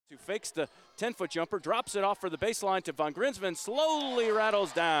Who fakes the 10-foot jumper, drops it off for the baseline to Von Grinsven, slowly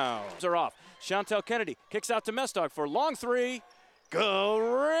rattles down. Are off. Chantel Kennedy kicks out to Mestog for long three. Go,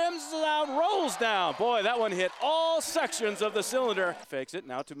 rims out, rolls down. Boy, that one hit all sections of the cylinder. Fakes it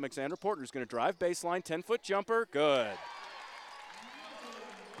now to Alexandra Porter, who's going to drive baseline, 10-foot jumper, good.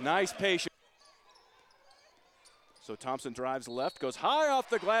 Nice patience. So Thompson drives left, goes high off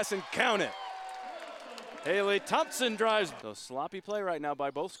the glass and count it. Haley Thompson drives. So sloppy play right now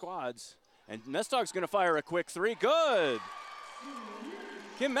by both squads. And Mestog's going to fire a quick three. Good.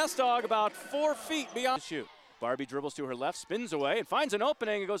 Kim Mestog about 4 feet beyond the shoot. Barbie dribbles to her left, spins away, and finds an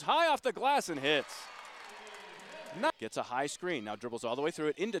opening and goes high off the glass and hits. Gets a high screen. Now dribbles all the way through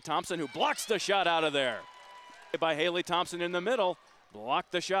it into Thompson, who blocks the shot out of there. By Haley Thompson in the middle.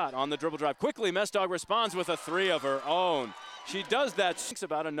 Blocked the shot on the dribble drive. Quickly, Mestog responds with a three of her own. She does that. Thinks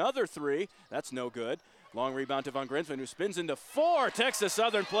about another three. That's no good. Long rebound to Von Grinsven, who spins into 4 Texas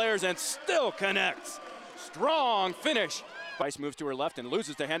Southern players and still connects. Strong finish. Vice moves to her left and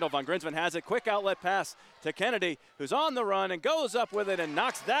loses the handle. Von Grinsven has it. Quick outlet pass to Kennedy, who's on the run and goes up with it and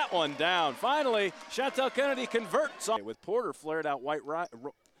knocks that one down. Finally, Chantel Kennedy converts with Porter flared out wide right,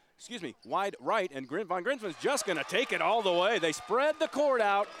 and Von Grinsven's just going to take it all the way. They spread the court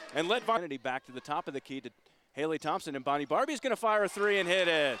out and let Kennedy back to the top of the key to Haley Thompson, and Bonnie Barbie's going to fire a three and hit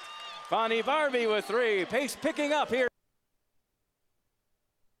it. Bonnie Barbie with three. Pace picking up here.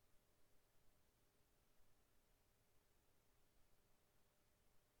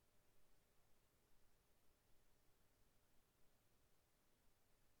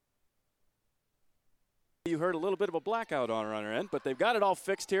 You heard a little bit of a blackout on her end, but they've got it all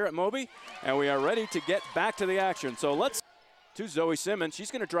fixed here at Moby, and we are ready to get back to the action. So let's to Zoe Simmons. She's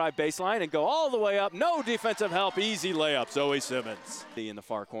going to drive baseline and go all the way up. No defensive help. Easy layup. Zoe Simmons. In the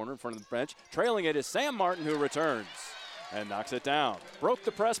far corner in front of the bench. Trailing it is Sam Martin, who returns and knocks it down. Broke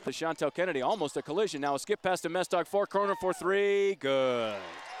the press. Chantel Kennedy, almost a collision. Now a skip pass to Mestog. Far corner for three. Good.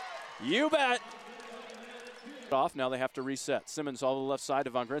 You bet. Off. Now they have to reset. Simmons all the left side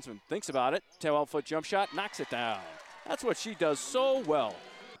of Von Grinsven. Thinks about it. 12-foot jump shot. Knocks it down. That's what she does so well.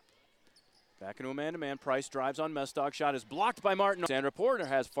 Back into a man-to-man. Price drives on Mestog. Shot is blocked by Martin. Sandra Porter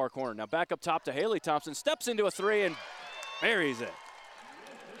has far corner. Now back up top to Haley Thompson. Steps into a three and buries it.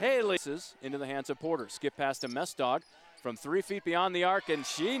 Haley into the hands of Porter. Skip pass to Mestog from 3 feet beyond the arc, and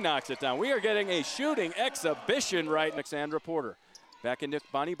she knocks it down. We are getting a shooting exhibition right now. Sandra Porter. Back into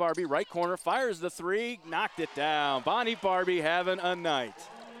Bonnie Barbie. Right corner. Fires the three. Knocked it down. Bonnie Barbie having a night.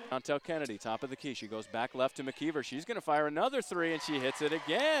 Chantel Kennedy, top of the key. She goes back left to McKeever. She's going to fire another three, and she hits it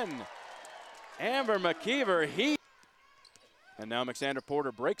again. Amber McKeever, and now Alexandra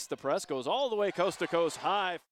Porter breaks the press, goes all the way coast to coast high.